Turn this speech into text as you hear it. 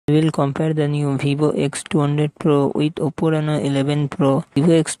We will compare the new Vivo X200 Pro with Oppo Reno 11 Pro.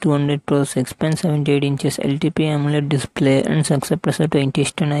 Vivo X200 Pro 6.78 inches LTP AMOLED display and success pressure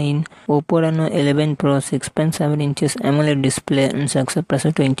 20:9. Oppo Reno 11 Pro 6.7 inches AMOLED display and success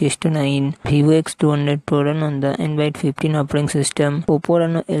pressure 20:9. Vivo X200 Pro run on the Android 15 operating system. Oppo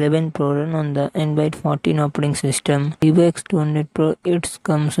Reno 11 Pro run on the Android 14 operating system. Vivo X200 Pro it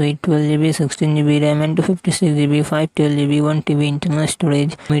comes with 12GB, 16GB RAM and 256GB, 512GB, 1TB internal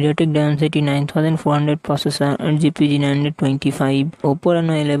storage. MediaTek Dimensity 9400 processor and GPG 925. Oppo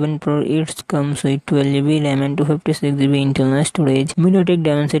Reno 11 Pro it comes with 12GB RAM and 256GB internal storage. MediaTek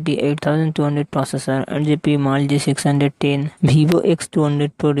Dimensity 8200 processor and GPU Mal G610. Vivo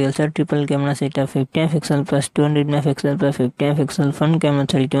X200 Pro real set triple camera setup 50MP plus 200MP plus 50MP front camera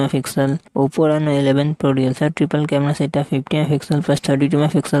 32MP. Oppo Reno 11 Pro real set triple camera setup 50MP plus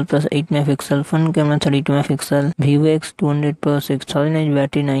 32MP plus 8MP front camera 32MP. Vivo X200 Pro 6000mAh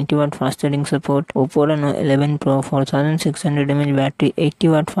battery 90W fast charging support. Oppo Reno 11 Pro 4600mAh battery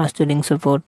 80W fast charging support.